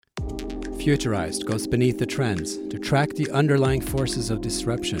Futurized goes beneath the trends to track the underlying forces of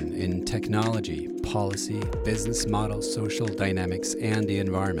disruption in technology, policy, business models, social dynamics, and the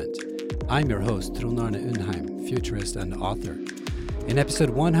environment. I'm your host, Trond Arne Undheim, futurist and author. In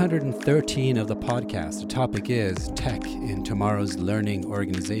episode 113 of the podcast, the topic is Tech in Tomorrow's Learning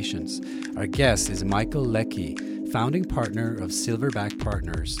Organizations. Our guest is Michael Leckie, founding partner of Silverback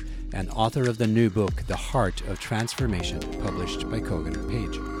Partners and author of the new book, The Heart of Transformation, published by Kogan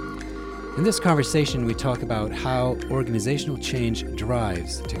Page. In this conversation, we talk about how organizational change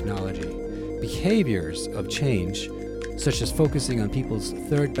drives technology, behaviors of change, such as focusing on people's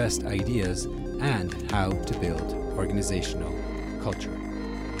third best ideas, and how to build organizational culture.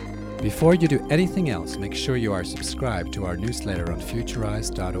 Before you do anything else, make sure you are subscribed to our newsletter on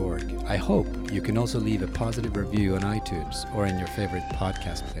futurized.org. I hope you can also leave a positive review on iTunes or in your favorite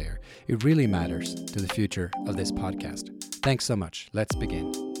podcast player. It really matters to the future of this podcast. Thanks so much. Let's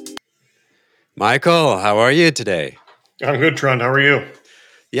begin. Michael, how are you today? I'm good, Trond. How are you?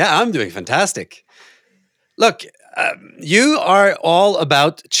 Yeah, I'm doing fantastic. Look, you are all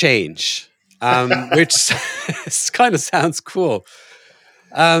about change, which kind of sounds cool.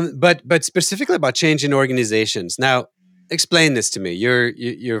 But specifically about change in organizations. Now, explain this to me.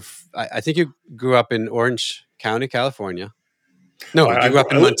 I think you grew up in Orange County, California. No, you grew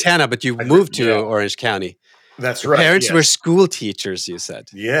up in Montana, but you moved to Orange County. That's Your right. parents yes. were school teachers, you said.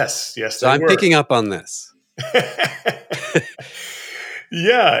 Yes, So I'm picking up on this.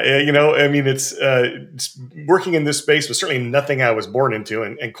 Yeah, it's working in this space was certainly nothing I was born into.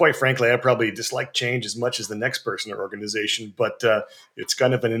 And quite frankly, I probably dislike change as much as the next person or organization, but it's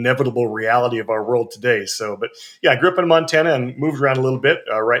kind of an inevitable reality of our world today. So, but yeah, I grew up in Montana and moved around a little bit.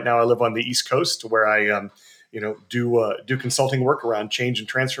 Right now I live on the East Coast where I, do consulting work around change and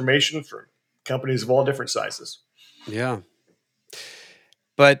transformation for companies of all different sizes. Yeah.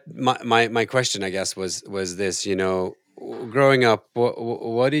 But my question, I guess, was this, growing up,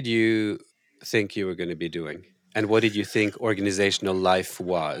 what did you think you were going to be doing? And what did you think organizational life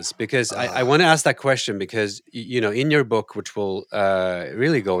was? Because I want to ask that question because, in your book, which we'll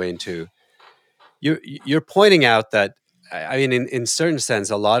really go into, you're pointing out that, in certain sense,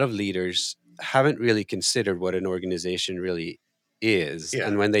 a lot of leaders haven't really considered what an organization really is. Yeah.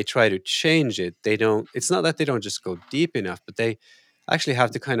 And when they try to change it, it's not that they don't just go deep enough, but they actually have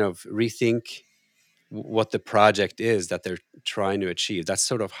to kind of rethink what the project is that they're trying to achieve. That's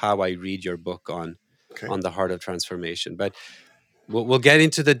sort of how I read your book on the Heart of Transformation. But we'll get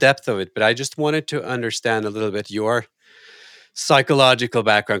into the depth of it. But I just wanted to understand a little bit your psychological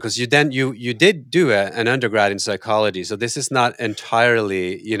background, because you did do an undergrad in psychology. So this is not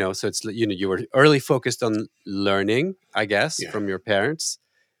entirely, so it's, you were early focused on learning, I guess, from your parents.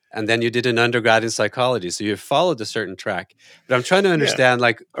 And then you did an undergrad in psychology. So you followed a certain track. But I'm trying to understand,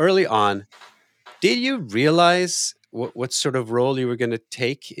 like early on, did you realize what sort of role you were going to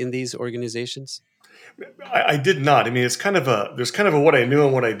take in these organizations? I did not. It's there's kind of a what I knew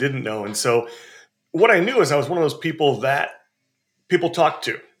and what I didn't know. And so what I knew is I was one of those people that people talk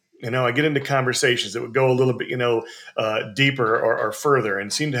to. I get into conversations that would go a little bit, deeper or further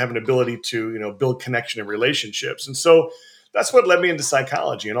and seem to have an ability to, build connection and relationships. And so that's what led me into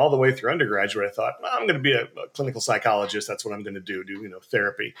psychology. And all the way through undergraduate, I thought, I'm going to be a clinical psychologist. That's what I'm going to do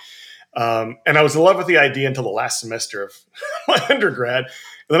therapy. And I was in love with the idea until the last semester of my undergrad. And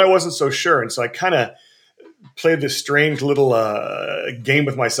then I wasn't so sure. And so I kind of played this strange little game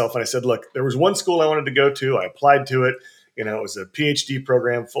with myself. And I said, look, there was one school I wanted to go to. I applied to it. It was a PhD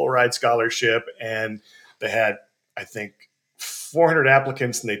program, full ride scholarship. And they had, I think, 400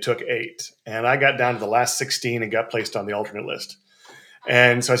 applicants and they took 8. And I got down to the last 16 and got placed on the alternate list.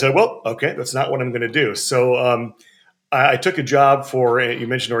 And so I said, well, okay, that's not what I'm going to do. So I took a job you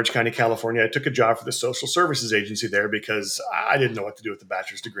mentioned Orange County, California. I took a job for the social services agency there because I didn't know what to do with a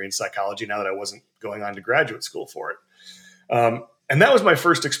bachelor's degree in psychology now that I wasn't going on to graduate school for it. And that was my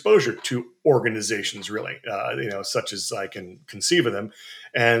first exposure to organizations, really, such as I can conceive of them.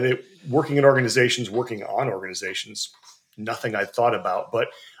 And working on organizations, nothing I'd thought about. But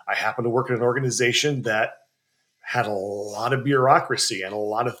I happened to work in an organization that had a lot of bureaucracy and a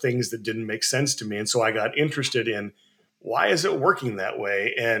lot of things that didn't make sense to me. And so I got interested in why is it working that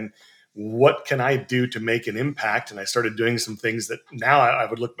way? And what can I do to make an impact? And I started doing some things that now I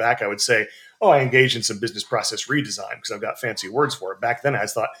would look back, I would say, I engaged in some business process redesign because I've got fancy words for it. Back then I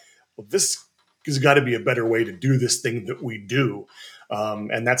thought, well, this has got to be a better way to do this thing that we do.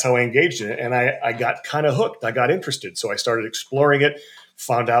 And that's how I engaged in it. And I got kind of hooked. I got interested. So I started exploring it,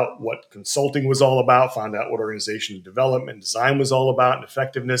 found out what consulting was all about, found out what organization development design was all about and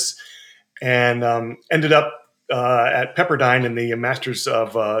effectiveness, and ended up at Pepperdine in the Masters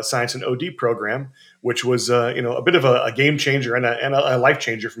of Science and OD program, which was a bit of a game changer and a life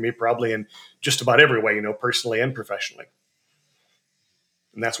changer for me, probably in just about every way, personally and professionally.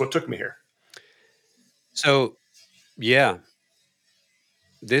 And that's what took me here. So, yeah,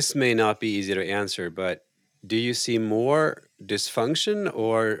 this may not be easy to answer, but do you see more dysfunction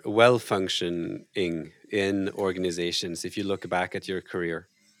or well functioning in organizations if you look back at your career?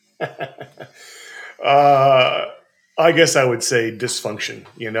 I guess I would say dysfunction.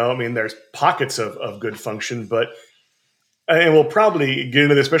 There's pockets of good function, and we'll probably get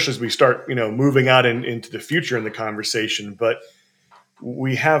into this, especially as we start, moving out into the future in the conversation. But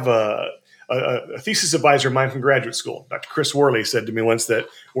we have a thesis advisor of mine from graduate school, Dr. Chris Worley, said to me once that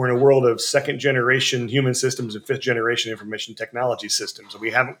we're in a world of second generation human systems and fifth generation information technology systems, and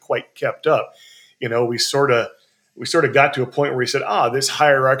we haven't quite kept up. We sort of got to a point where we said, this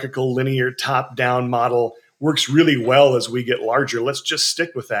hierarchical linear top down model works really well as we get larger. Let's just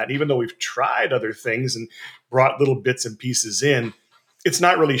stick with that. And even though we've tried other things and brought little bits and pieces in, it's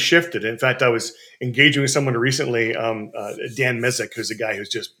not really shifted. In fact, I was engaging with someone recently, Dan Mezek, who's a guy who's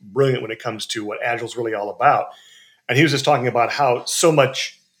just brilliant when it comes to what Agile is really all about. And he was just talking about how so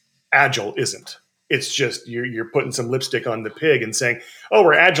much Agile isn't. It's just you're putting some lipstick on the pig and saying,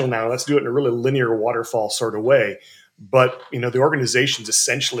 we're Agile now. Let's do it in a really linear waterfall sort of way. But, the organizations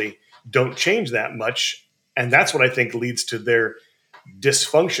essentially don't change that much. And that's what I think leads to their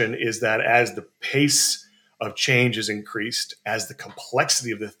dysfunction, is that as the pace of change is increased, as the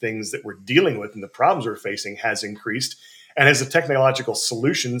complexity of the things that we're dealing with and the problems we're facing has increased, and as the technological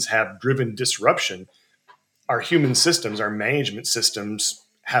solutions have driven disruption, our human systems, our management systems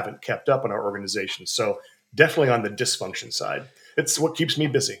haven't kept up in our organizations. So definitely on the dysfunction side. It's what keeps me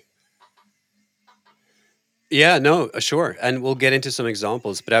busy. Yeah, no, sure. And we'll get into some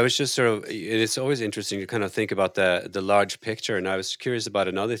examples, but I was just it's always interesting to kind of think about the large picture. And I was curious about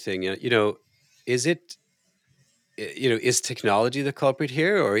another thing, is technology the culprit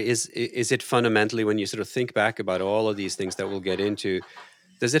here, or is it fundamentally, when you sort of think back about all of these things that we'll get into,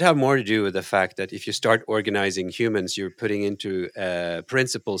 does it have more to do with the fact that if you start organizing humans, you're putting into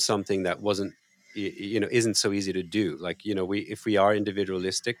principle something that isn't so easy to do? Like, if we are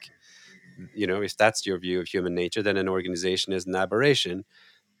individualistic, if that's your view of human nature, then an organization is an aberration.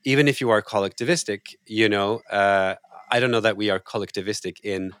 Even if you are collectivistic, I don't know that we are collectivistic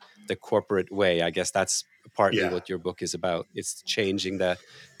in the corporate way. I guess that's partly what your book is about. It's changing the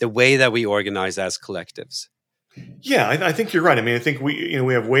way that we organize as collectives. Yeah, I think you're right. I think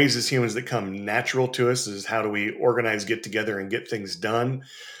we have ways as humans that come natural to us. Is how do we organize, get together, and get things done.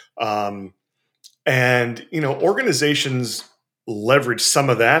 And organizations leverage some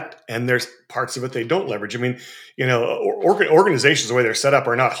of that, and there's parts of it they don't leverage. Organizations, the way they're set up,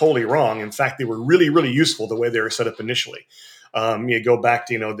 are not wholly wrong. In fact, they were really, really useful the way they were set up initially. You go back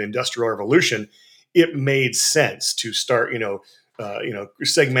to the Industrial Revolution. It made sense to start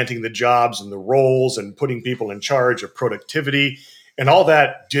segmenting the jobs and the roles and putting people in charge of productivity, and all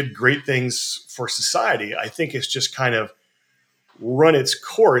that did great things for society. I think it's just kind of run its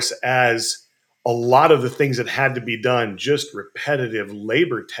course as a lot of the things that had to be done, just repetitive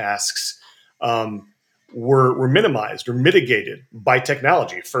labor tasks, were minimized or mitigated by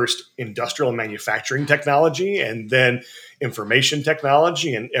technology. First, industrial manufacturing technology, and then information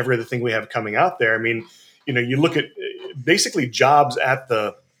technology, and every other thing we have coming out there. You look at basically jobs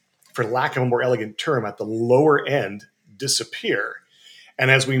for lack of a more elegant term, at the lower end disappear.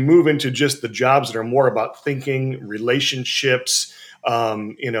 And as we move into just the jobs that are more about thinking, relationships,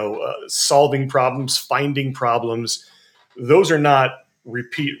 solving problems, finding problems, those are not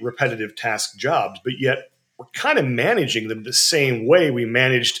repetitive task jobs, but yet we're kind of managing them the same way we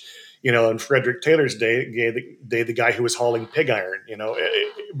managed, in Frederick Taylor's day, the guy who was hauling pig iron,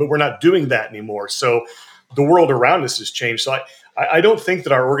 but we're not doing that anymore. So the world around us has changed. So I don't think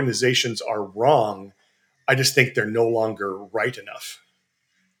that our organizations are wrong. I just think they're no longer right enough.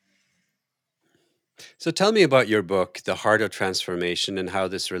 So tell me about your book, The Heart of Transformation, and how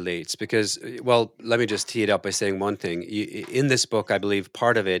this relates. Because, well, let me just tee it up by saying one thing. In this book, I believe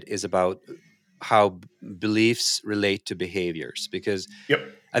part of it is about how beliefs relate to behaviors.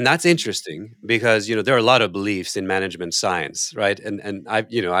 And that's interesting because, there are a lot of beliefs in management science, right? And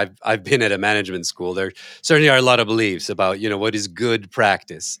I've been at a management school. There certainly are a lot of beliefs about, what is good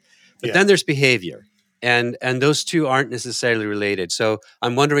practice. But then there's behavior. And those two aren't necessarily related. So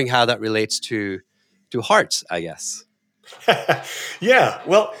I'm wondering how that relates to hearts, I guess. Yeah.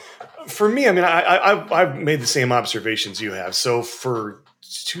 Well, for me, I've made the same observations you have. So for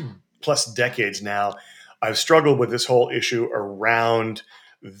 2+ decades now, I've struggled with this whole issue around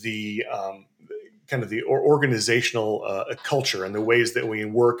the kind of the organizational culture and the ways that we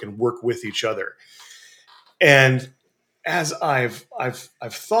work and work with each other. And as I've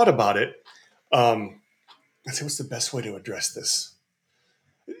thought about it, let's see, what's the best way to address this?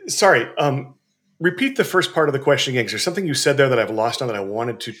 Sorry, repeat the first part of the question again. 'Cause there's something you said there that I've lost on that I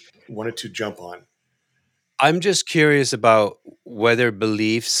wanted to jump on. I'm just curious about whether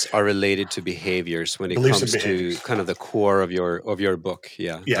beliefs are related to behaviors when it Beliefs and comes to behaviors. kind of the core of your book.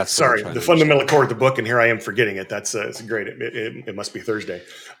 Yeah, Yeah, that's what I'm sorry, trying the to fundamental understand. core of the book, and here I am forgetting it. That's it's great. It must be Thursday.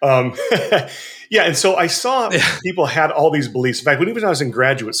 Yeah, and so I saw Yeah. people had all these beliefs. In fact, when even I was in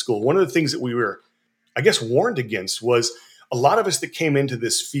graduate school, one of the things that we were, I guess, warned against was a lot of us that came into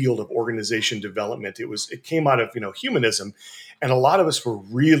this field of organization development. It came out of humanism, and a lot of us were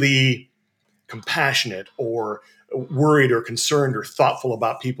really compassionate or worried or concerned or thoughtful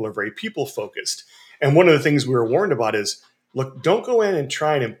about people or very people focused. And one of the things we were warned about is, look, don't go in and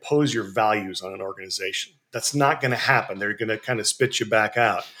try and impose your values on an organization. That's not going to happen. They're going to kind of spit you back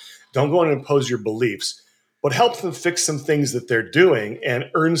out. Don't go in and impose your beliefs, but help them fix some things that they're doing and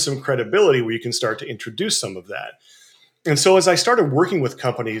earn some credibility where you can start to introduce some of that. And so as I started working with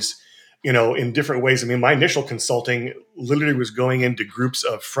companies, in different ways, I mean, my initial consulting literally was going into groups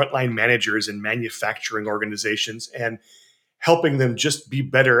of frontline managers in manufacturing organizations and helping them just be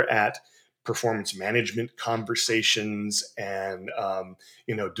better at performance management conversations and,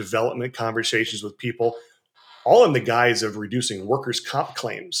 development conversations with people, all in the guise of reducing workers' comp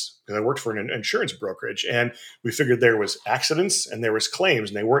claims. Because I worked for an insurance brokerage, and we figured there was accidents and there was claims,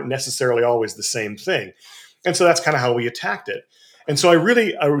 and they weren't necessarily always the same thing. And so that's kind of how we attacked it. And so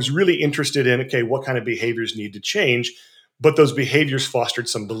I was really interested in, okay, what kind of behaviors need to change? But those behaviors fostered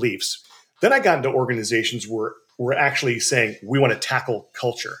some beliefs. Then I got into organizations where we're actually saying we want to tackle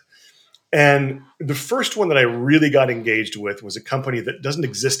culture. And the first one that I really got engaged with was a company that doesn't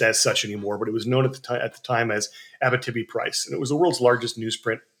exist as such anymore, but it was known at the time as Abitibi Price. And it was the world's largest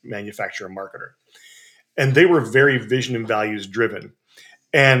newsprint manufacturer and marketer. And they were very vision and values driven.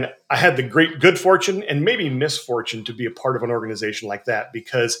 And I had the good fortune and maybe misfortune to be a part of an organization like that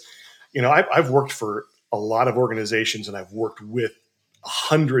because, I've worked for a lot of organizations and I've worked with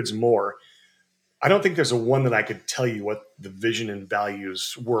hundreds more. I don't think there's a one that I could tell you what the vision and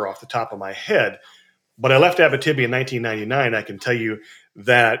values were off the top of my head. But I left Abitibi in 1999. I can tell you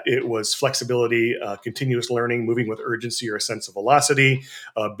that it was flexibility, continuous learning, moving with urgency or a sense of velocity,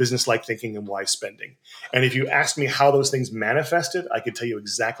 business-like thinking, and wise spending. And if you asked me how those things manifested, I could tell you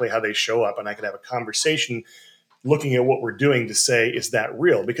exactly how they show up, and I could have a conversation looking at what we're doing to say, is that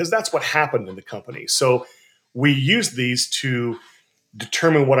real? Because that's what happened in the company. So we use these to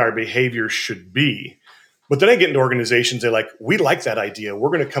determine what our behavior should be. But then I get into organizations, they're like, we like that idea. We're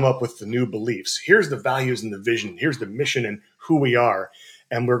going to come up with the new beliefs. Here's the values and the vision. Here's the mission and who we are.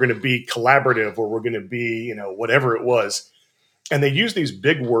 And we're going to be collaborative, or we're going to be, whatever it was. And they use these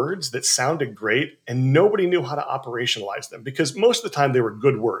big words that sounded great, and nobody knew how to operationalize them because most of the time they were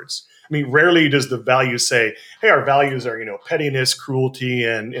good words. I mean, rarely does the value say, hey, our values are, pettiness, cruelty,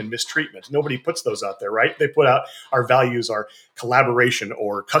 and mistreatment. Nobody puts those out there, right? They put out our values are collaboration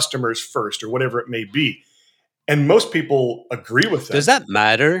or customers first or whatever it may be. And most people agree with that. Does that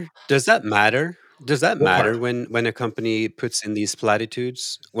matter? Does that matter What part? when a company puts in these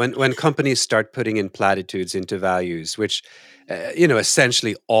platitudes? When companies start putting in platitudes into values, which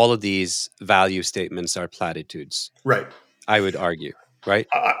essentially all of these value statements are platitudes. Right. I would argue, right?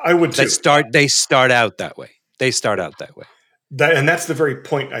 I would too. They start out that way. And that's the very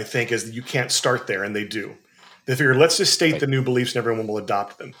point, I think, is that you can't start there, and they do. They figure, let's just state the new beliefs and everyone will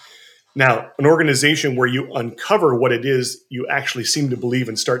adopt them. Now, an organization where you uncover what it is you actually seem to believe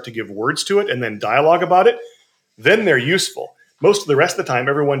and start to give words to it and then dialogue about it, then they're useful. Most of the rest of the time,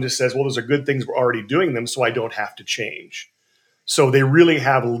 everyone just says, well, those are good things, we're already doing them, so I don't have to change. So they really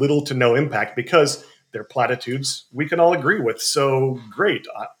have little to no impact because they're platitudes we can all agree with. So great,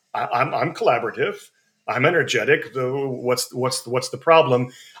 I'm collaborative, I'm energetic. What's the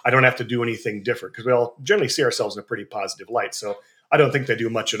problem? I don't have to do anything different because we all generally see ourselves in a pretty positive light. So I don't think they do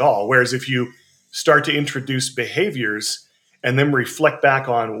much at all. Whereas if you start to introduce behaviors and then reflect back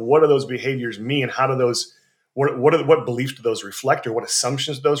on what do those behaviors mean, how do those, what beliefs do those reflect, or what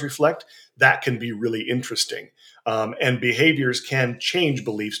assumptions do those reflect, that can be really interesting. And behaviors can change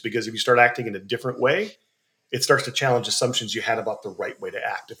beliefs because if you start acting in a different way, it starts to challenge assumptions you had about the right way to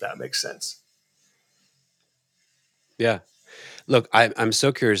act, if that makes sense. Yeah. Look, I'm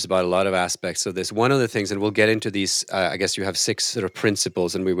so curious about a lot of aspects of this. One of the things, and we'll get into these, I guess you have 6 sort of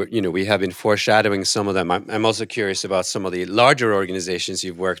principles, and we have been foreshadowing some of them. I'm also curious about some of the larger organizations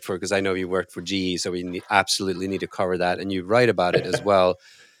you've worked for, because I know you worked for GE, so we absolutely need to cover that, and you write about it as well.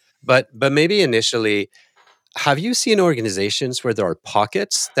 But maybe initially, have you seen organizations where there are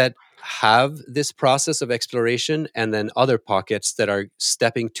pockets that have this process of exploration and then other pockets that are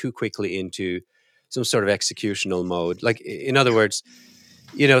stepping too quickly into some sort of executional mode? Like, in other words,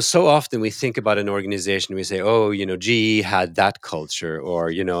 so often we think about an organization, we say, oh, GE had that culture, or,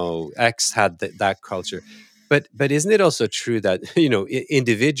 X had that culture. But isn't it also true that,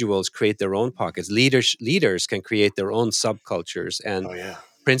 individuals create their own pockets? Leaders can create their own subcultures and Oh yeah.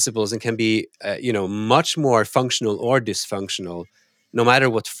 principles, and can be, much more functional or dysfunctional, no matter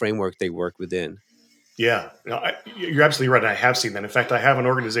what framework they work within. Yeah, no, you're absolutely right. I have seen that. In fact, I have an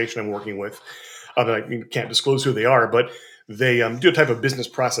organization I'm working with. I can't disclose who they are, but they do a type of business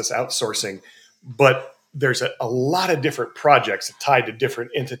process outsourcing. But there's a lot of different projects tied to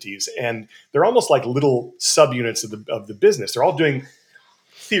different entities, and they're almost like little subunits of the business. They're all doing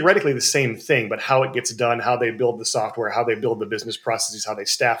theoretically the same thing, but how it gets done, how they build the software, how they build the business processes, how they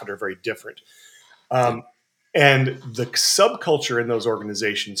staff it are very different. Yeah. Um, and the subculture in those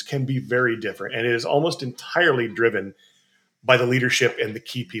organizations can be very different. And it is almost entirely driven by the leadership and the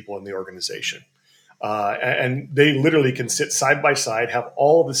key people in the organization. And they literally can sit side by side, have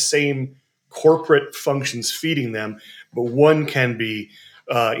all the same corporate functions feeding them, but one can be,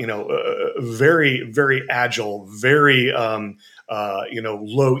 very, very agile, very,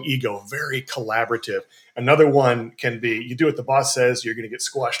 low ego, very collaborative. Another one can be, you do what the boss says, you're going to get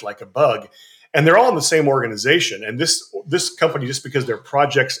squashed like a bug. And they're all in the same organization. And this company, just because their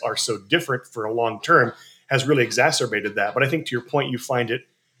projects are so different for a long term, has really exacerbated that. But I think to your point, you find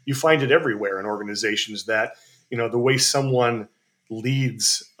it everywhere in organizations that, the way someone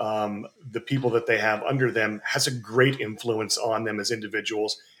leads the people that they have under them has a great influence on them as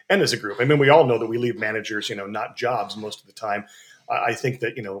individuals and as a group. I mean, we all know that we leave managers, not jobs most of the time. I think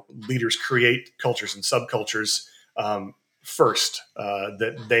that, leaders create cultures and subcultures first,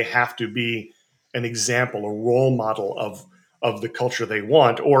 that they have to be an example, a role model of the culture they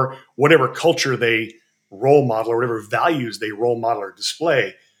want, or whatever culture they role model, or whatever values they role model or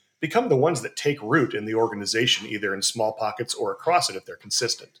display, become the ones that take root in the organization, either in small pockets or across it if they're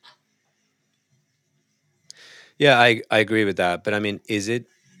consistent. Yeah, I agree with that. But I mean,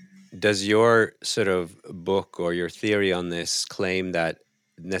 does your sort of book or your theory on this claim that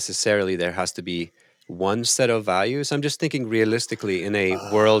necessarily there has to be one set of values? I'm just thinking realistically, in a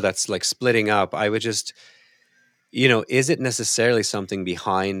world that's like splitting up, I would just, is it necessarily something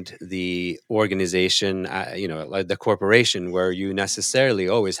behind the organization, like the corporation, where you necessarily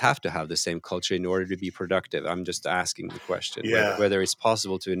always have to have the same culture in order to be productive? I'm just asking the question Yeah. whether it's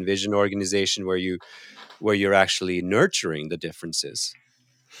possible to envision an organization where you're actually nurturing the differences.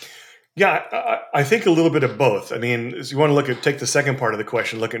 Yeah, I think a little bit of both. I mean, if you want to take the second part of the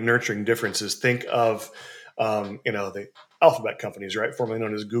question, look at nurturing differences. Think of, the alphabet companies, right? Formerly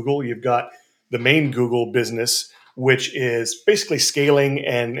known as Google. You've got the main Google business, which is basically scaling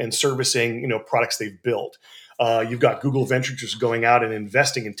and servicing, products they've built. You've got Google Ventures just going out and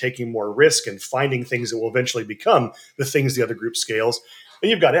investing and taking more risk and finding things that will eventually become the things the other group scales. And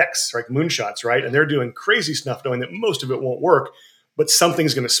you've got X, right? Moonshots, right? And they're doing crazy stuff knowing that most of it won't work, but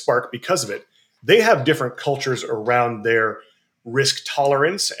something's going to spark because of it. They have different cultures around their risk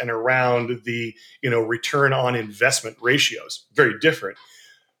tolerance and around the, return on investment ratios. Very different.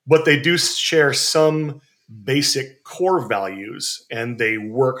 But they do share some basic core values, and they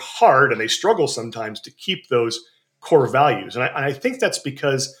work hard and they struggle sometimes to keep those core values. And I think that's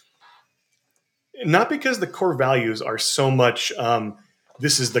not because the core values are so much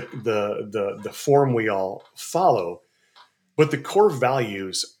this is the form we all follow, but the core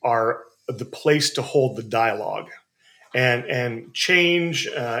values are the place to hold the dialogue. And change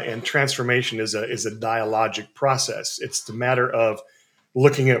and transformation is a dialogic process. It's the matter of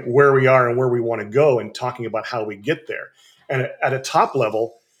looking at where we are and where we want to go and talking about how we get there. And at a top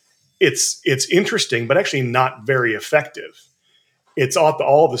level, it's interesting, but actually not very effective. It's at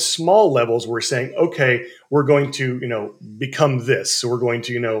all the small levels we're saying, okay, we're going to, become this. So we're going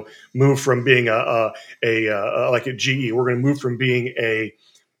to, move from being like a GE, we're going to move from being a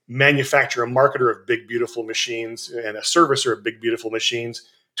manufacturer, a marketer of big, beautiful machines and a servicer of big, beautiful machines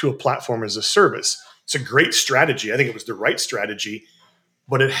to a platform as a service. It's a great strategy. I think it was the right strategy,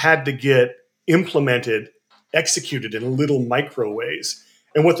 but it had to get implemented, executed in little micro ways.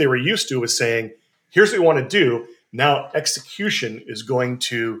 And what they were used to was saying, here's what we want to do. Now execution is going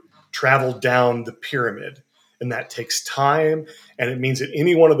to travel down the pyramid. And that takes time. And it means at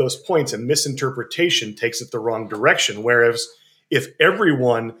any one of those points, a misinterpretation takes it the wrong direction. Whereas if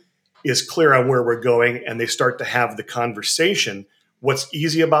everyone is clear on where we're going and they start to have the conversation, what's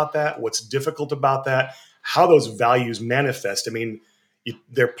easy about that, what's difficult about that, how those values manifest. I mean,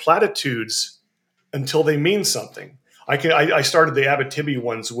 they're platitudes until they mean something. I started the Abitibi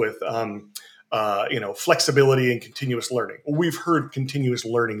ones with flexibility and continuous learning. Well, we've heard continuous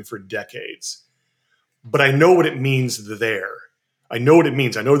learning for decades, but I know what it means there. I know what it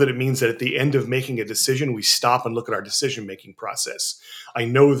means. I know that it means that at the end of making a decision, we stop and look at our decision-making process. I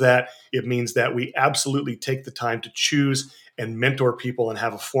know that it means that we absolutely take the time to choose and mentor people and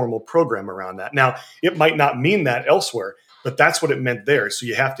have a formal program around that. Now, it might not mean that elsewhere, but that's what it meant there. So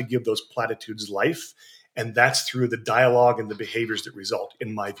you have to give those platitudes life, and that's through the dialogue and the behaviors that result,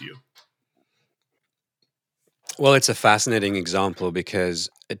 in my view. Well, it's a fascinating example because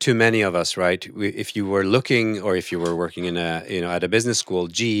too many of us, right? If you were looking or if you were working in at a business school,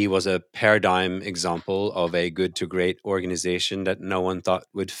 GE was a paradigm example of a good to great organization that no one thought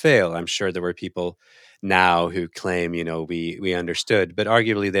would fail. I'm sure there were people now who claim, we understood, but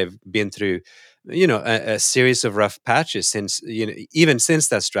arguably they've been through, a series of rough patches since, even since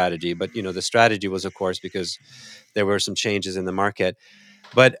that strategy. But, the strategy was, of course, because there were some changes in the market.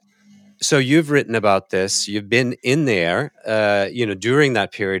 But so you've written about this. You've been in there, during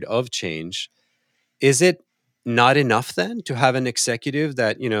that period of change. Is it not enough then to have an executive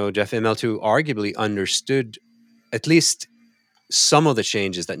that, Jeff Immelt, who arguably understood at least some of the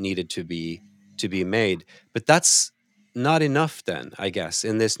changes that needed to be made, but that's not enough then, I guess,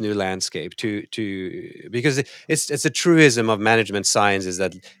 in this new landscape to because it's a truism of management science is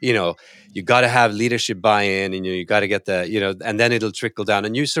that you got to have leadership buy-in and you got to get the and then it'll trickle down,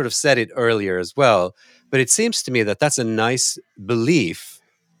 and you sort of said it earlier as well, but it seems to me that that's a nice belief,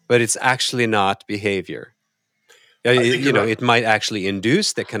 but it's actually not behavior. Right. It might actually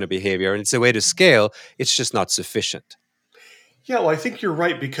induce that kind of behavior, and it's a way to scale. It's just not sufficient. Yeah, well, I think you're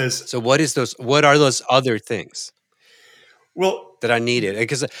right because. So what are those other things? Well, that are needed?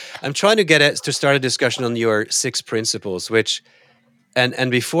 Because I'm trying to start a discussion on your 6 principles, which, and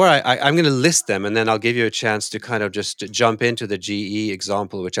before I'm going to list them, and then I'll give you a chance to kind of just jump into the GE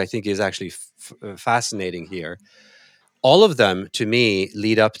example, which I think is actually fascinating here. All of them, to me,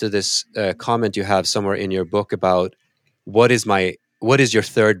 lead up to this comment you have somewhere in your book about what is your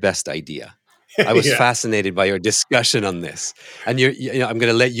third best idea. I was fascinated by your discussion on this, and I'm going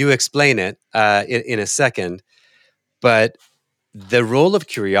to let you explain it in a second. But the role of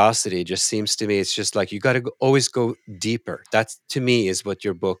curiosity just seems to me, it's just like you got to always go deeper. That, to me, is what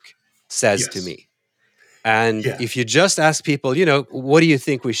your book says to me. And if you just ask people, what do you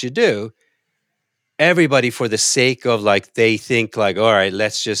think we should do? Everybody, for the sake of they think all right,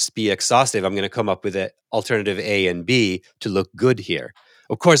 let's just be exhaustive. I'm going to come up with an alternative A and B to look good here.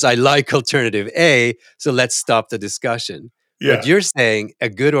 Of course, I like alternative A, so let's stop the discussion. Yeah. But you're saying a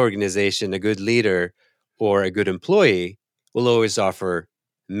good organization, a good leader, or a good employee will always offer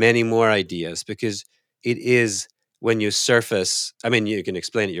many more ideas, because it is when you surface, I mean, you can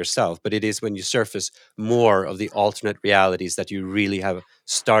explain it yourself, but it is when you surface more of the alternate realities that you really have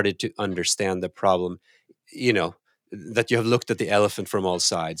started to understand the problem, that you have looked at the elephant from all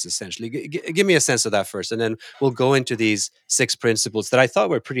sides, essentially. Give me a sense of that first, and then we'll go into these 6 principles that I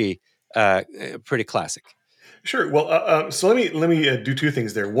thought were pretty classic. Sure. Well, so let me do 2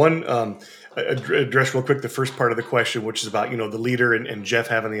 things there. One, address real quick the first part of the question, which is about the leader and Jeff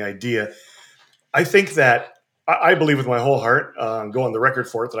having the idea. I think that I believe with my whole heart, go on the record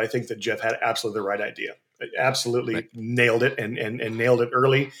for it, that I think that Jeff had absolutely the right idea. Absolutely nailed it and nailed it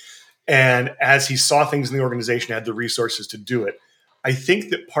early. And as he saw things in the organization, had the resources to do it. I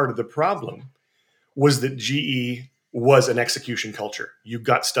think that part of the problem was that GE was an execution culture. You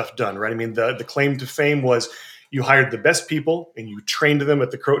got stuff done, right? I mean, the claim to fame was you hired the best people and you trained them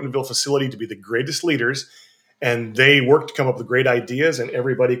at the Crotonville facility to be the greatest leaders. And they worked to come up with great ideas, and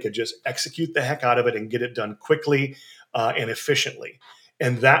everybody could just execute the heck out of it and get it done quickly and efficiently.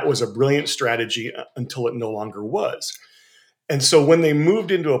 And that was a brilliant strategy until it no longer was. And so when they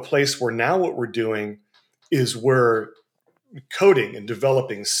moved into a place where now what we're doing is we're coding and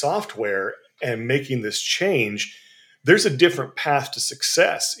developing software and making this change, there's a different path to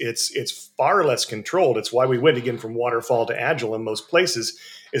success. It's far less controlled. It's why we went again from waterfall to agile in most places,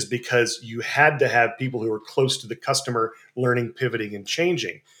 is because you had to have people who were close to the customer, learning, pivoting, and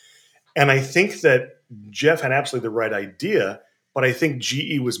changing. And I think that Jeff had absolutely the right idea, but I think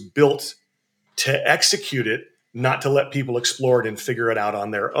GE was built to execute it, not to let people explore it and figure it out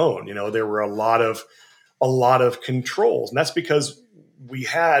on their own. There were a lot of controls, and that's because we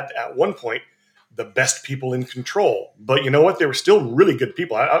had at one point the best people in control. But you know what? They were still really good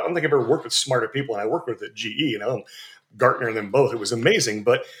people. I don't think I've ever worked with smarter people, and I worked with at GE. Gartner and them both. It was amazing,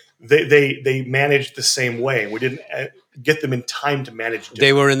 but they managed the same way. We didn't get them in time to manage differently.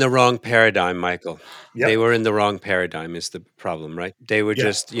 They were in the wrong paradigm, Michael. Yep. They were in the wrong paradigm is the problem, right? They were Yeah.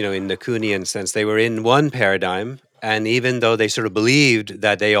 just, in the Kuhnian sense, they were in one paradigm. And even though they sort of believed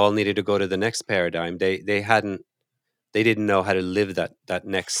that they all needed to go to the next paradigm, they didn't know how to live that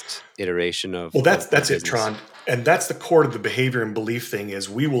next iteration of. Well, that's of it, Tron. And that's the core of the behavior and belief thing is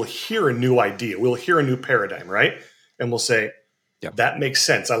we will hear a new idea. We'll hear a new paradigm, right? And we'll say, Yep. That makes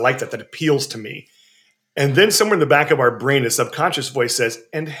sense. I like that. That appeals to me. And then somewhere in the back of our brain, a subconscious voice says,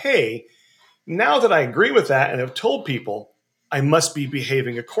 and hey, now that I agree with that and have told people, I must be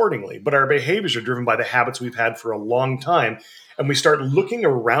behaving accordingly. But our behaviors are driven by the habits we've had for a long time. And we start looking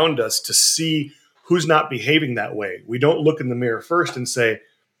around us to see who's not behaving that way. We don't look in the mirror first and say,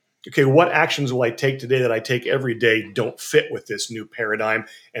 okay, what actions will I take today that I take every day don't fit with this new paradigm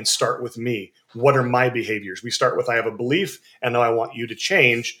and start with me? What are my behaviors? We start with, I have a belief and now I want you to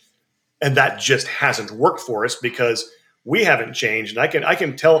change. And that just hasn't worked for us because we haven't changed. And I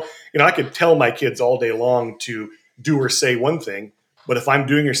can tell my kids all day long to do or say one thing, but if I'm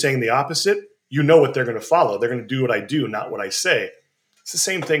doing or saying the opposite, you know what they're going to follow. They're going to do what I do, not what I say. It's the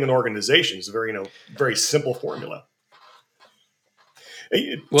same thing in organizations. A very simple formula.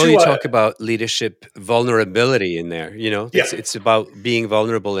 Well, you talk about leadership vulnerability in there. It's about being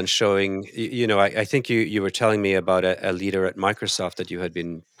vulnerable and showing. I think you were telling me about a leader at Microsoft that you had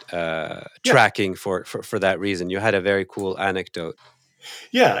been tracking for that reason. You had a very cool anecdote.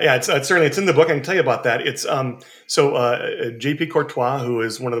 Yeah, it's certainly in the book. I can tell you about that. It's JP Courtois, who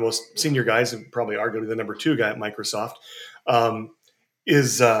is one of the most senior guys and probably arguably the number 2 guy at Microsoft,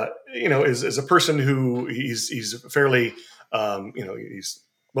 is a person who he's fairly. He's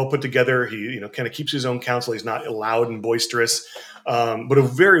well put together. He, kind of keeps his own counsel. He's not loud and boisterous, but a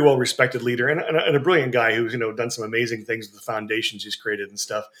very well respected leader and a brilliant guy who's, done some amazing things with the foundations he's created and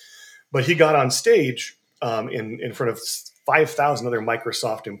stuff. But he got on stage in front of 5,000 other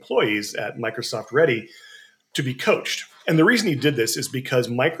Microsoft employees at Microsoft Ready to be coached. And the reason he did this is because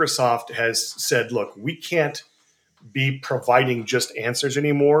Microsoft has said, look, we can't be providing just answers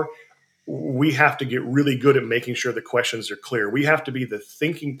anymore. We have to get really good at making sure the questions are clear. We have to be the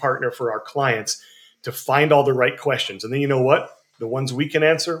thinking partner for our clients to find all the right questions. And then you know what? The ones we can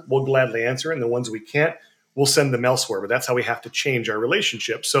answer, we'll gladly answer. And the ones we can't, we'll send them elsewhere. But that's how we have to change our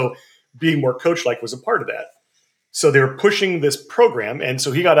relationship. So being more coach-like was a part of that. So they were pushing this program. And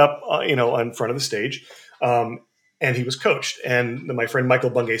so he got up, in front of the stage and he was coached. And my friend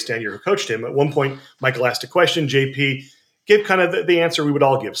Michael Bungay-Stanier, who coached him, at one point, Michael asked a question. JP gave kind of the answer we would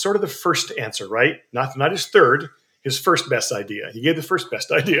all give, sort of the first answer, right? Not his third, his first best idea. He gave the first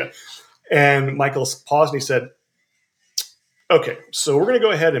best idea. And Michael paused and he said, okay, so we're going to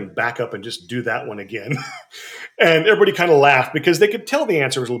go ahead and back up and just do that one again. And everybody kind of laughed because they could tell the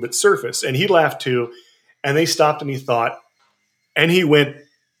answer was a little bit surface. And he laughed too. And they stopped and he thought, and he went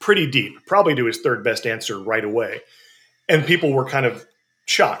pretty deep, probably to his third best answer right away. And people were kind of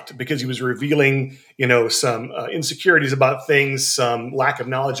shocked because he was revealing, some insecurities about things, some lack of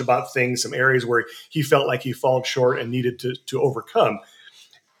knowledge about things, some areas where he felt like he fell short and needed to overcome.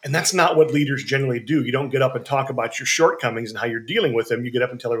 And that's not what leaders generally do. You don't get up and talk about your shortcomings and how you're dealing with them. You get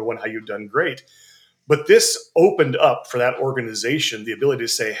up and tell everyone how you've done great. But this opened up for that organization the ability to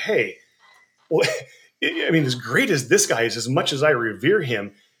say, hey, well, as great as this guy is, as much as I revere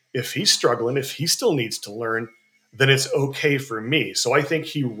him, if he's struggling, if he still needs to learn, then it's okay for me. So I think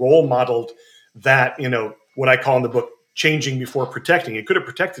he role modeled that, what I call in the book, changing before protecting. He could have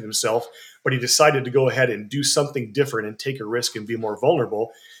protected himself, but he decided to go ahead and do something different and take a risk and be more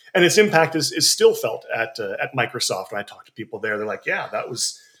vulnerable. And its impact is still felt at Microsoft. When I talk to people there, they're like, yeah, that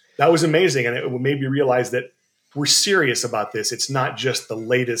was amazing. And it made me realize that we're serious about this. It's not just the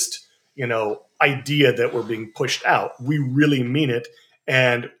latest, idea that we're being pushed out. We really mean it.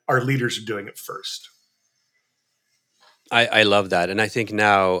 And our leaders are doing it first. I love that. And I think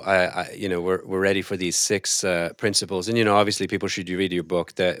now, we're ready for these 6 principles. And, obviously people should read your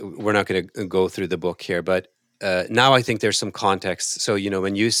book. That we're not going to go through the book here, but now I think there's some context. So,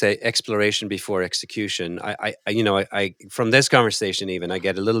 when you say exploration before execution, I from this conversation, even I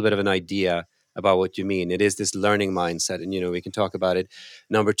get a little bit of an idea about what you mean. It is this learning mindset, and we can talk about it.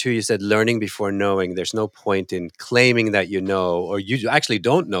 Number 2, you said learning before knowing. There's no point in claiming that you know, or you actually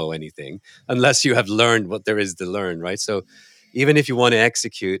don't know anything unless you have learned what there is to learn, right? So even if you want to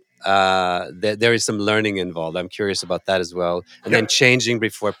execute, there is some learning involved. I'm curious about that as well. And then changing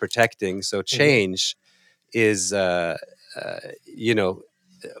before protecting. So change is,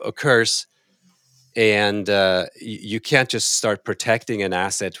 occurs and you can't just start protecting an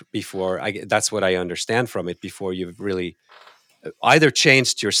asset before that's what I understand from it, before you've really either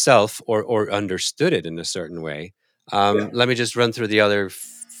changed yourself or understood it in a certain way. Yeah. Let me just run through the other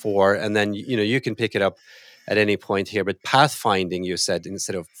four, and then you can pick it up at any point here. But pathfinding, you said,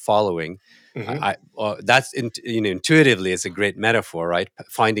 instead of following. Hmm. That's intuitively, it's a great metaphor, right?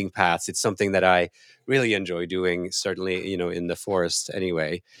 Finding paths. It's something that I really enjoy doing, certainly, in the forest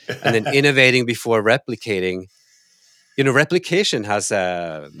anyway. And then innovating before replicating. Replication has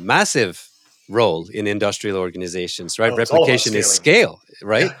a massive role in industrial organizations, right? Oh, it's all about Replication is scaling. scale,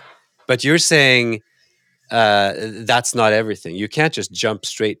 right? Yeah. But you're saying that's not everything. You can't just jump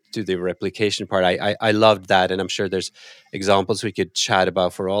straight to the replication part. I loved that, and I'm sure there's examples we could chat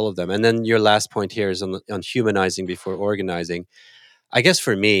about for all of them. And then your last point here is on humanizing before organizing. I guess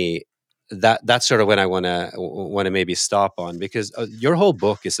for me, that's sort of when I want to maybe stop on, because your whole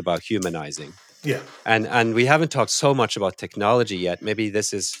book is about humanizing, Yeah. and we haven't talked so much about technology yet. Maybe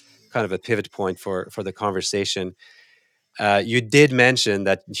this is kind of a pivot point for the conversation. You did mention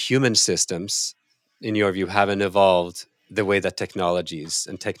that human systems, in your view, haven't evolved the way that technologies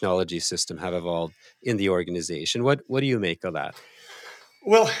and technology system have evolved in the organization. What do you make of that?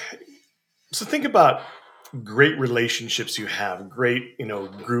 Well, so think about great relationships you have, great,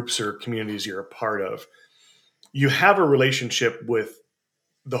 groups or communities you're a part of. You have a relationship with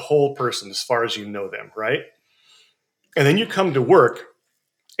the whole person as far as you know them, right? And then you come to work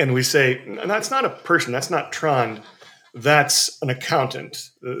and we say, that's not a person, that's not Trond, that's an accountant,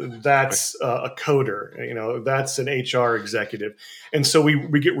 Right. that's a coder, that's an HR executive. And so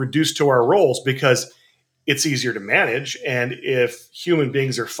we get reduced to our roles because it's easier to manage. And if human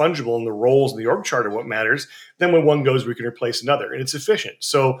beings are fungible and the roles in the org chart are what matters, then when one goes, we can replace another, and it's efficient.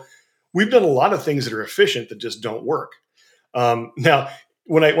 So we've done a lot of things that are efficient that just don't work. Now,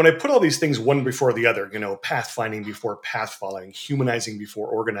 when I put all these things one before the other, pathfinding before path following, humanizing before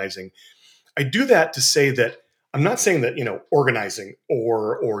organizing, I do that to say that I'm not saying that organizing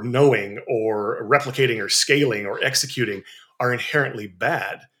or knowing or replicating or scaling or executing are inherently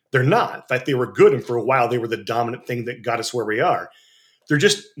bad. They're not. In fact, they were good, and for a while they were the dominant thing that got us where we are. They're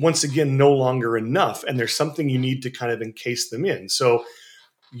just, once again, no longer enough, and there's something you need to kind of encase them in. So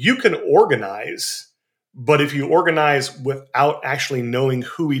you can organize, but if you organize without actually knowing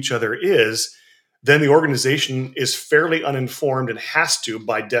who each other is, then the organization is fairly uninformed and has to,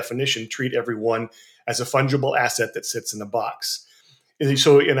 by definition, treat everyone as a fungible asset that sits in a box. And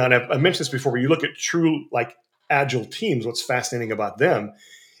so, and I mentioned this before, where you look at true, like, agile teams, what's fascinating about them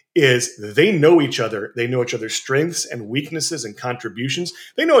is they know each other. They know each other's strengths and weaknesses and contributions.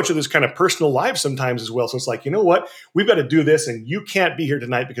 They know each other's kind of personal lives sometimes as well. So it's like, you know what? We've got to do this, and you can't be here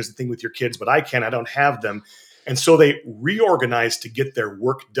tonight because of the thing with your kids, but I can. I don't have them. And so they reorganize to get their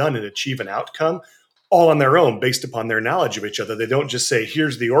work done and achieve an outcome all on their own based upon their knowledge of each other. They don't just say,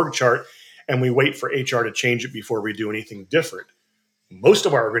 here's the org chart, and we wait for HR to change it before we do anything different. Most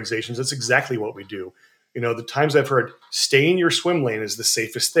of our organizations, that's exactly what we do. The times I've heard stay in your swim lane is the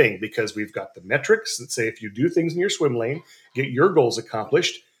safest thing, because we've got the metrics that say if you do things in your swim lane, get your goals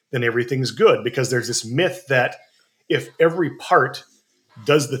accomplished, then everything's good. Because there's this myth that if every part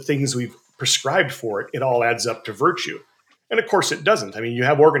does the things we've prescribed for it, it all adds up to virtue. And of course it doesn't. I mean, you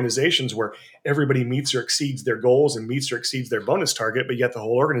have organizations where everybody meets or exceeds their goals and meets or exceeds their bonus target, but yet the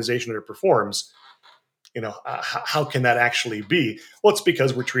whole organization underperforms. How can that actually be? Well, it's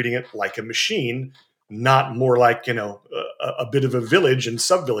because we're treating it like a machine, not more like, a bit of a village and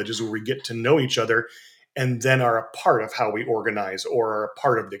sub villages where we get to know each other and then are a part of how we organize or are a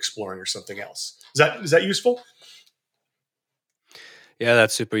part of the exploring or something else. Is that useful? Yeah,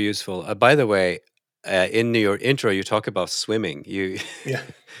 that's super useful. By the way, in your intro, you talk about swimming. You Yeah.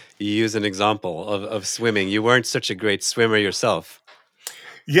 you use an example of swimming. You weren't such a great swimmer yourself.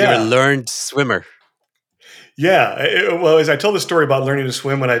 You're a Yeah. learned swimmer. Yeah. Well, as I tell the story about learning to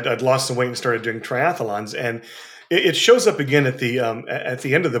swim when I'd lost some weight and started doing triathlons, and it shows up again at the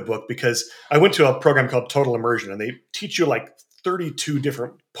end of the book, because I went to a program called Total Immersion, and they teach you like 32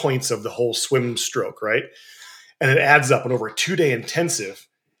 different points of the whole swim stroke, right? And it adds up, and over a 2-day intensive,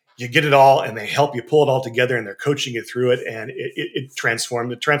 you get it all, and they help you pull it all together, and they're coaching you through it, and it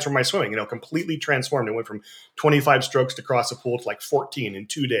transformed my swimming. Completely transformed. It went from 25 strokes to cross a pool to like 14 in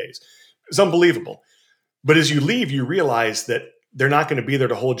 2 days. It's unbelievable. But as you leave, you realize that they're not going to be there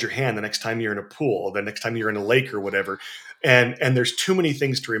to hold your hand the next time you're in a pool, or the next time you're in a lake or whatever. And there's too many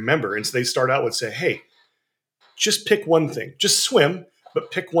things to remember. And so they start out with say, hey, just pick one thing, just swim,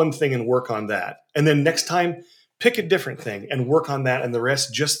 but pick one thing and work on that. And then next time, pick a different thing and work on that. And the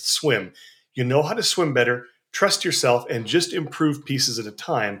rest, just swim. You know how to swim better, trust yourself, and just improve pieces at a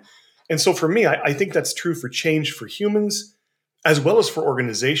time. And so for me, I think that's true for change for humans as well as for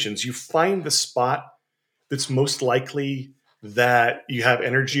organizations. You find the spot that's most likely, that you have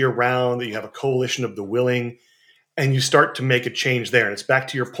energy around, that you have a coalition of the willing, and you start to make a change there. And it's back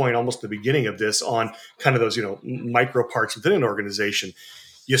to your point almost the beginning of this on kind of those, micro parts within an organization.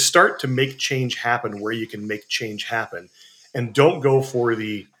 You start to make change happen where you can make change happen, and don't go for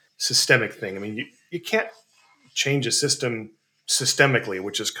the systemic thing. I mean, you can't change a system systemically,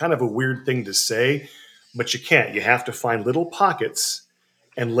 which is kind of a weird thing to say, but you can't. You have to find little pockets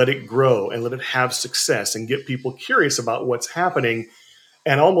and let it grow and let it have success and get people curious about what's happening,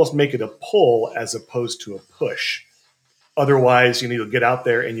 and almost make it a pull as opposed to a push. Otherwise, you'll get out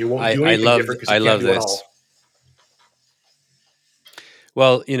there and you won't do anything different because you can't do it all.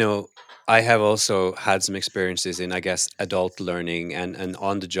 Well, I have also had some experiences in, I guess, adult learning and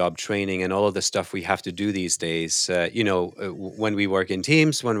on-the-job training and all of the stuff we have to do these days. When we work in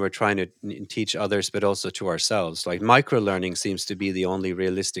teams, when we're trying to teach others, but also to ourselves. Like micro-learning seems to be the only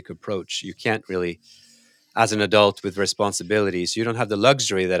realistic approach. You can't really, as an adult with responsibilities, you don't have the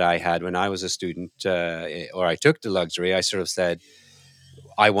luxury that I had when I was a student, or I took the luxury. I sort of said,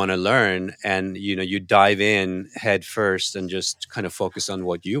 I want to learn, and you dive in head first and just kind of focus on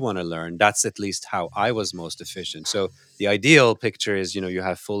what you want to learn. That's at least how I was most efficient. So the ideal picture is you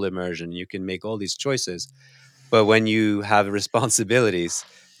have full immersion, you can make all these choices, but when you have responsibilities,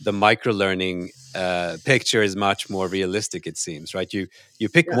 the micro learning picture is much more realistic, it seems, right? You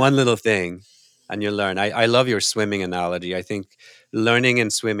pick one little thing and you learn. I love your swimming analogy. I think learning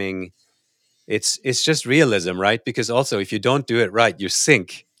and swimming, it's just realism, right? Because also, if you don't do it right, you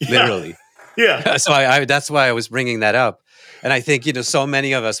sink, literally. Yeah. So that's why I was bringing that up. And I think, so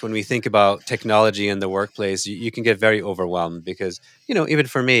many of us, when we think about technology in the workplace, you can get very overwhelmed because, even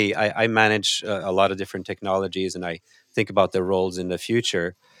for me, I manage a lot of different technologies and I think about their roles in the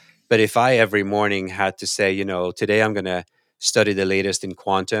future. But if I every morning had to say, today I'm going to study the latest in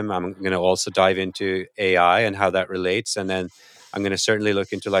quantum, I'm going to also dive into AI and how that relates. And then I'm going to certainly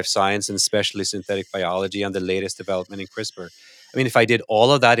look into life science and especially synthetic biology and the latest development in CRISPR. I mean, if I did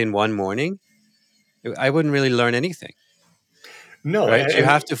all of that in one morning, I wouldn't really learn anything. No, right? You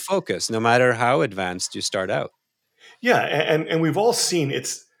have to focus no matter how advanced you start out. Yeah, and we've all seen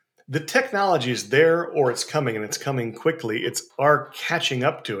the technology is there, or it's coming, and it's coming quickly. It's our catching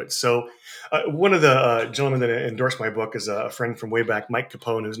up to it. So one of the gentlemen that endorsed my book is a friend from way back, Mike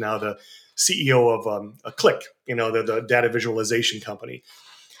Capone, who's now the CEO of a Click, the data visualization company.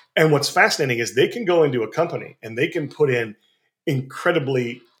 And what's fascinating is they can go into a company and they can put in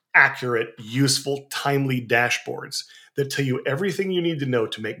incredibly accurate, useful, timely dashboards that tell you everything you need to know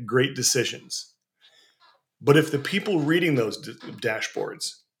to make great decisions. But if the people reading those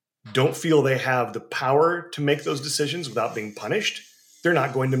dashboards don't feel they have the power to make those decisions without being punished, they're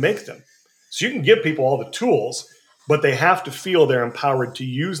not going to make them. So you can give people all the tools, but they have to feel they're empowered to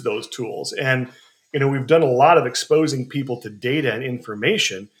use those tools. And we've done a lot of exposing people to data and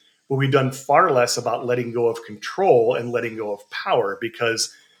information, but we've done far less about letting go of control and letting go of power,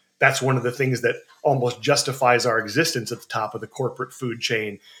 because that's one of the things that almost justifies our existence at the top of the corporate food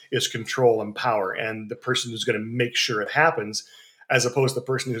chain, is control and power, and the person who's going to make sure it happens, as opposed to the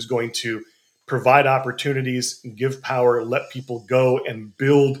person who's going to provide opportunities, give power, let people go and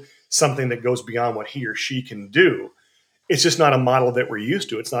build something that goes beyond what he or she can do. It's just not a model that we're used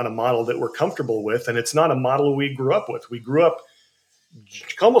to. It's not a model that we're comfortable with. And it's not a model we grew up with. We grew up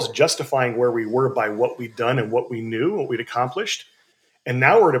almost justifying where we were by what we'd done and what we knew, what we'd accomplished. And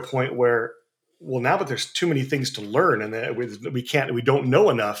now we're at a point where, now that there's too many things to learn and we don't know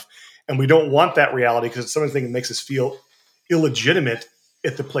enough, and we don't want that reality because it's something that makes us feel illegitimate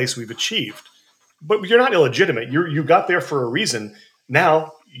at the place we've achieved. But you're not illegitimate. You got there for a reason.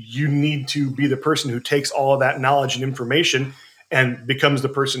 Now you need to be the person who takes all of that knowledge and information and becomes the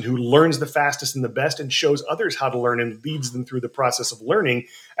person who learns the fastest and the best and shows others how to learn and leads them through the process of learning,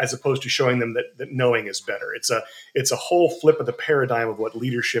 as opposed to showing them that knowing is better. It's a whole flip of the paradigm of what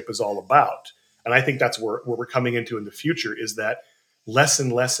leadership is all about. And I think that's where we're coming into in the future, is that less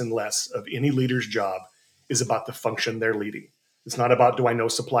and less and less of any leader's job is about the function they're leading. It's not about, do I know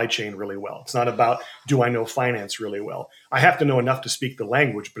supply chain really well? It's not about, do I know finance really well? I have to know enough to speak the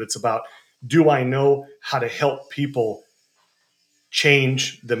language, but it's about, do I know how to help people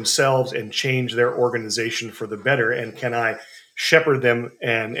change themselves and change their organization for the better? And can I shepherd them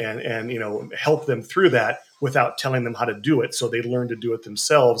and help them through that without telling them how to do it, so they learn to do it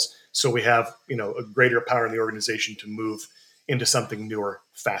themselves, so we have a greater power in the organization to move into something newer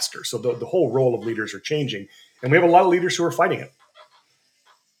faster. So the whole role of leaders are changing, and we have a lot of leaders who are fighting it.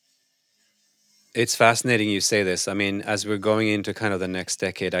 It's fascinating you say this. I mean, as we're going into kind of the next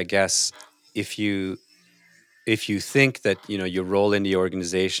decade, I guess if you if you think that your role in the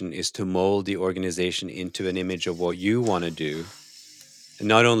organization is to mold the organization into an image of what you want to do,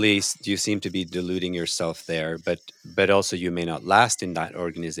 not only do you seem to be deluding yourself there, but also you may not last in that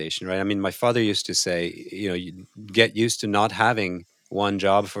organization, right? I mean, my father used to say, you get used to not having one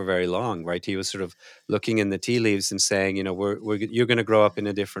job for very long, right? He was sort of looking in the tea leaves and saying, you're going to grow up in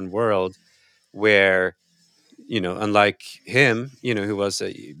a different world where, unlike him, who was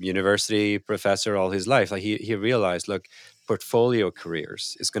a university professor all his life, like he realized, look, portfolio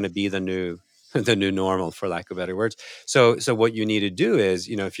careers is going to be the new the new normal, for lack of better words. So what you need to do is,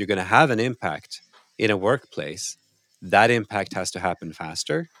 if you're going to have an impact in a workplace, that impact has to happen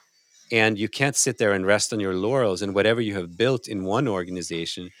faster. And you can't sit there and rest on your laurels and whatever you have built in one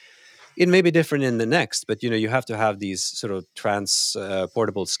organization, it may be different in the next, but you have to have these sort of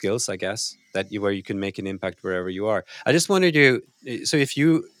transportable skills, I guess, where you can make an impact wherever you are. I just wanted to, so if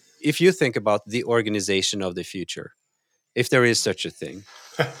you think about the organization of the future, if there is such a thing,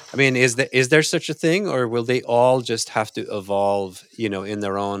 I mean, is there such a thing, or will they all just have to evolve, in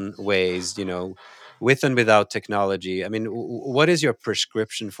their own ways, with and without technology? I mean, what is your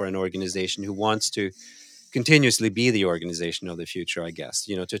prescription for an organization who wants to continuously be the organization of the future, I guess,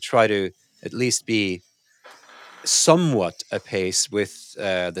 to try to at least be somewhat apace with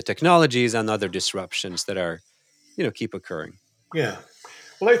the technologies and other disruptions that are, keep occurring. Yeah.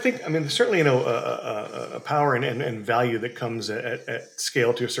 Well, I think, I mean, there's certainly, a power and value that comes at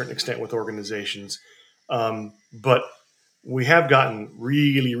scale to a certain extent with organizations. But we have gotten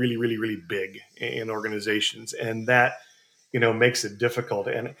really, really, really, really big in organizations, and that, makes it difficult.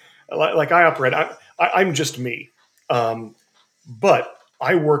 And like I operate, I'm just me. Um, but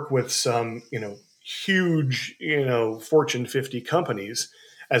I work with some, huge, Fortune 50 companies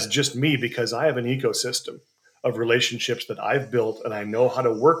as just me because I have an ecosystem of relationships that I've built and I know how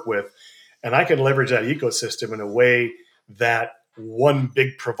to work with. And I can leverage that ecosystem in a way that one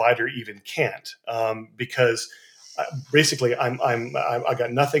big provider even can't, because basically I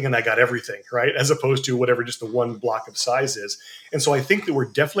got nothing and I got everything, right? As opposed to whatever just the one block of size is. And so I think that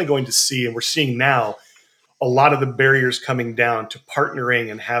we're definitely going to see, and we're seeing now, a lot of the barriers coming down to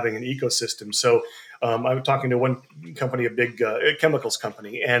partnering and having an ecosystem. So I was talking to one company, a big chemicals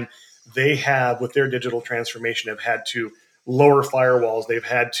company, and they have, with their digital transformation, have had to lower firewalls. They've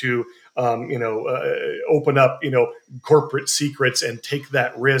had to, open up, corporate secrets and take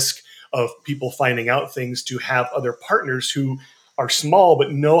that risk of people finding out things to have other partners who are small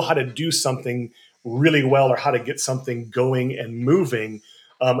but know how to do something really well or how to get something going and moving,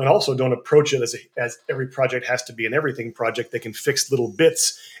 and also don't approach it as every project has to be an everything project. They can fix little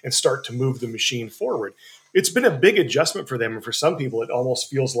bits and start to move the machine forward. It's been a big adjustment for them, and for some people, it almost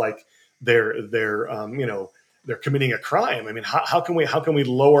feels like they're committing a crime. I mean, how can we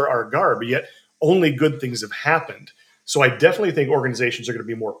lower our guard? But yet, only good things have happened. So I definitely think organizations are going to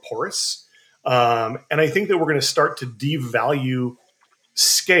be more porous, and I think that we're going to start to devalue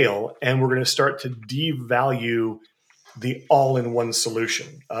scale, and we're going to start to devalue the all-in-one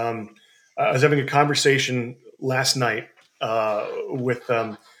solution. I was having a conversation last night with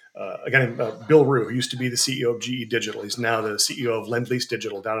a guy named Bill Rue, who used to be the CEO of GE Digital. He's now the CEO of Lendlease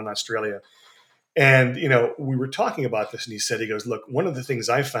Digital down in Australia. And we were talking about this, and he goes, "Look, one of the things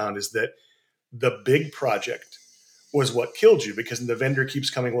I found is that the big project was what killed you, because the vendor keeps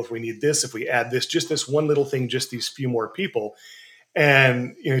coming with, we need this, if we add this, just this one little thing, just these few more people."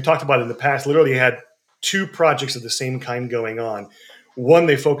 And he talked about it in the past. Literally, had two projects of the same kind going on. One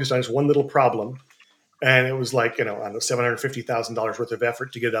they focused on is one little problem, and it was like, I don't know, $750,000 worth of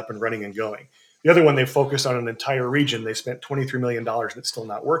effort to get it up and running and going. The other one they focused on an entire region. They spent $23 million, and it's still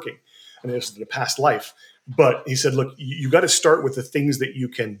not working. And it was the past life. But he said, look, you got to start with the things that you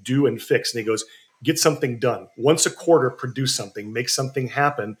can do and fix. And he goes, get something done. Once a quarter, produce something, make something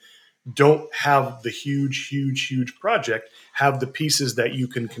happen. Don't have the huge, huge, huge project. Have the pieces that you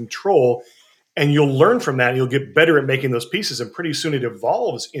can control, and you'll learn from that. And you'll get better at making those pieces, and pretty soon it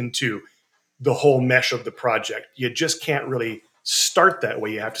evolves into the whole mesh of the project. You just can't really start that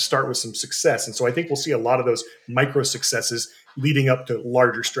way. You have to start with some success. And so I think we'll see a lot of those micro successes leading up to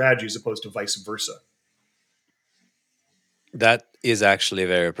larger strategies, opposed to vice versa. That is actually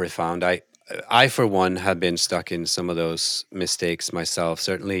very profound. I for one have been stuck in some of those mistakes myself.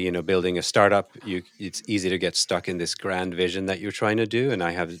 Certainly, building a startup, it's easy to get stuck in this grand vision that you're trying to do, and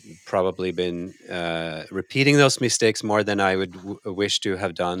I have probably been repeating those mistakes more than I would wish to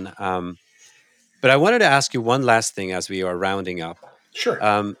have done. But I wanted to ask you one last thing as we are rounding up. Sure.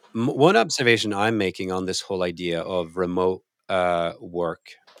 One observation I'm making on this whole idea of remote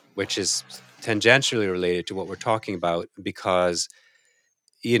work, which is tangentially related to what we're talking about, because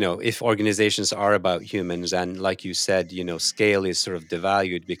if organizations are about humans, and like you said, scale is sort of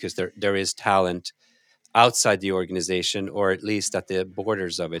devalued because there is talent outside the organization, or at least at the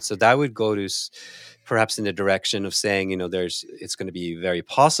borders of it. So that would go to perhaps in the direction of saying, it's going to be very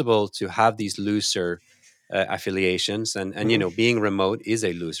possible to have these looser affiliations, and being remote is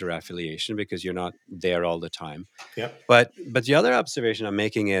a looser affiliation because you're not there all the time. Yeah. But the other observation I'm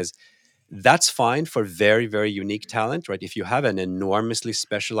making is that's fine for very, very unique talent, right? If you have an enormously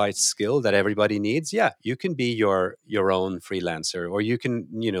specialized skill that everybody needs, yeah, you can be your own freelancer, or you can,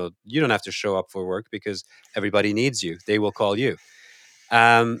 you don't have to show up for work because everybody needs you. They will call you.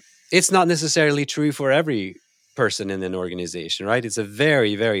 It's not necessarily true for every person in an organization, right? It's a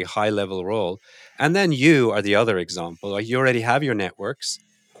very, very high level role. And then you are the other example. Like, you already have your networks,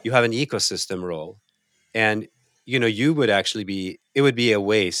 you have an ecosystem role, and you would actually it would be a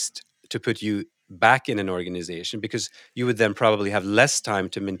waste to put you back in an organization, because you would then probably have less time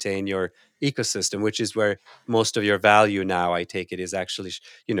to maintain your ecosystem, which is where most of your value now, I take it, is actually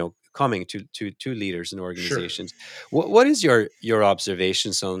coming to leaders and Sure. organizations. What is your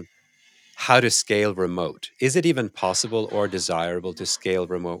observations on how to scale remote? Is it even possible or desirable to scale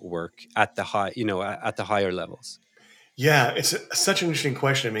remote work at the at the higher levels? Yeah, it's such an interesting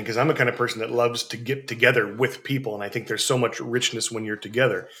question. I mean, because I'm the kind of person that loves to get together with people, and I think there's so much richness when you're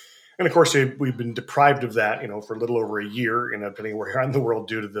together. And of course, we've been deprived of that, for a little over a year, depending where you're in the world,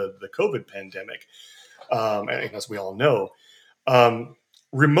 due to the COVID pandemic. And as we all know, um,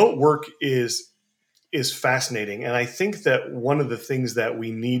 remote work is fascinating, and I think that one of the things that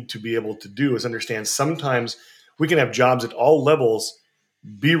we need to be able to do is understand sometimes we can have jobs at all levels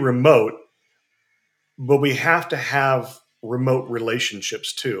be remote, but we have to have remote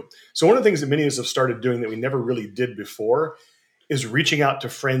relationships too. So one of the things that many of us have started doing that we never really did before is reaching out to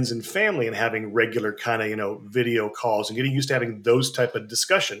friends and family and having regular kind of video calls and getting used to having those type of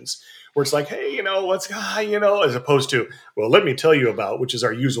discussions where it's like, hey, as opposed to, well, let me tell you about, which is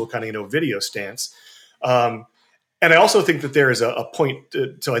our usual kind of video stance. um, and I also think that there is a point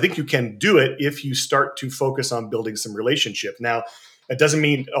so I think you can do it if you start to focus on building some relationship. Now, it doesn't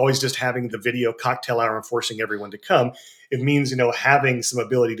mean always just having the video cocktail hour and forcing everyone to come. It means having some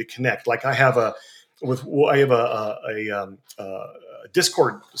ability to connect. Like I have a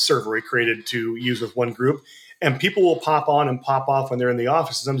Discord server we created to use with one group, and people will pop on and pop off when they're in the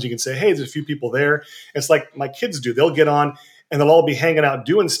office. Sometimes you can say, "Hey, there's a few people there." It's like my kids do. They'll get on and they'll all be hanging out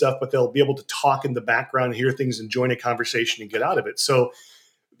doing stuff, but they'll be able to talk in the background, hear things, and join a conversation and get out of it. So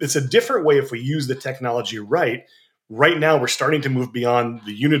it's a different way if we use the technology right. Right now, we're starting to move beyond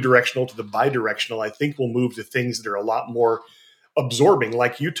the unidirectional to the bidirectional. I think we'll move to things that are a lot more absorbing,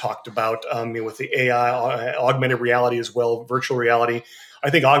 like you talked about, with the AI, augmented reality as well, virtual reality. I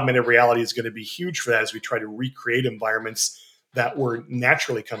think augmented reality is going to be huge for that as we try to recreate environments that we're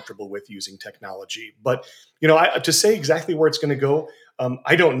naturally comfortable with using technology. But to say exactly where it's going to go,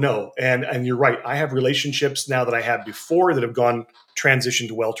 I don't know. And you're right. I have relationships now that I had before that have gone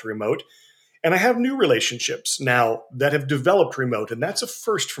transitioned well to remote. And I have new relationships now that have developed remote. And that's a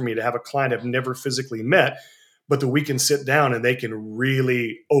first for me to have a client I've never physically met, but that we can sit down and they can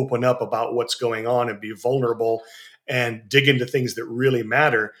really open up about what's going on and be vulnerable and dig into things that really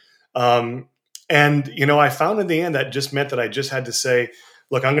matter. I found in the end that just meant that I just had to say,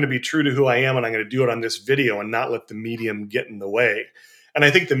 look, I'm going to be true to who I am, and I'm going to do it on this video and not let the medium get in the way. And I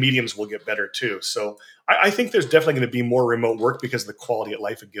think the mediums will get better too. So I think there's definitely going to be more remote work because of the quality of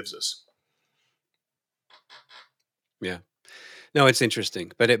life it gives us. Yeah. No, it's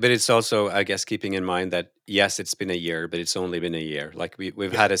interesting, but it's also, I guess, keeping in mind that yes, it's been a year, but it's only been a year. Like we've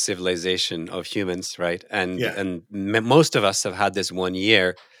Yeah. had a civilization of humans, right? And Yeah. most of us have had this 1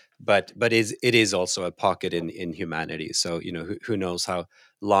 year, but it is also a pocket in humanity. So who knows how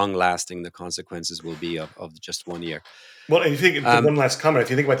long lasting the consequences will be of just 1 year. Well, and you think Um, one last comment, if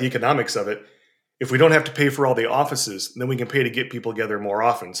you think about the economics of it, if we don't have to pay for all the offices, then we can pay to get people together more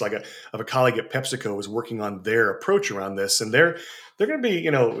often. It's like I have a colleague at PepsiCo who's working on their approach around this, and they're going to be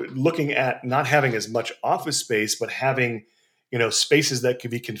looking at not having as much office space, but having spaces that can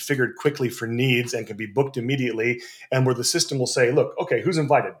be configured quickly for needs and can be booked immediately, and where the system will say, look, okay, who's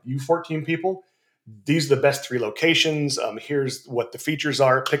invited? You 14 people. These are the best 3 locations. Here's what the features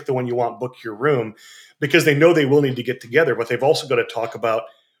are. Pick the one you want. Book your room, because they know they will need to get together, but they've also got to talk about,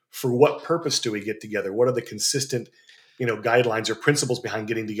 for what purpose do we get together? What are the consistent, guidelines or principles behind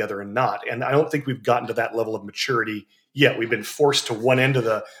getting together and not? And I don't think we've gotten to that level of maturity yet. We've been forced to one end of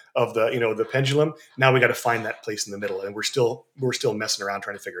the pendulum. Now we got to find that place in the middle, and we're still messing around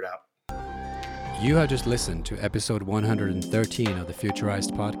trying to figure it out. You have just listened to episode 113 of the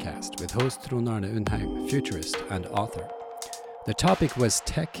Futurized podcast with host Trond Arne Undheim, futurist and author. The topic was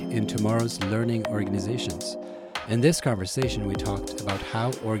tech in tomorrow's learning organizations. In this conversation, we talked about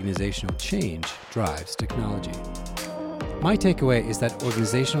how organizational change drives technology. My takeaway is that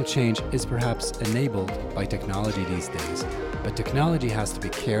organizational change is perhaps enabled by technology these days, but technology has to be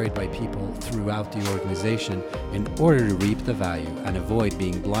carried by people throughout the organization in order to reap the value and avoid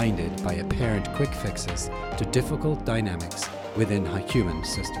being blinded by apparent quick fixes to difficult dynamics within human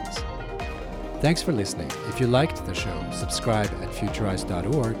systems. Thanks for listening. If you liked the show, subscribe at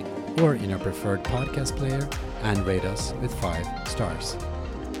futurized.org or in your preferred podcast player and rate us with 5 stars.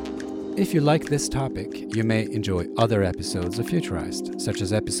 If you like this topic, you may enjoy other episodes of Futurized, such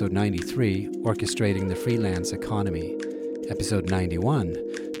as episode 93, Orchestrating the Freelance Economy, episode 91,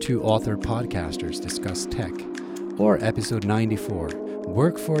 2 author podcasters discuss tech, or episode 94,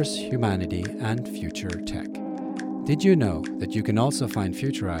 Workforce, Humanity, and Future Tech. Did you know that you can also find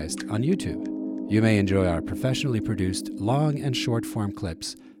Futurized on YouTube? You may enjoy our professionally produced long and short form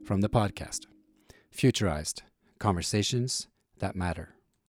clips from the podcast. Futurized, conversations that matter.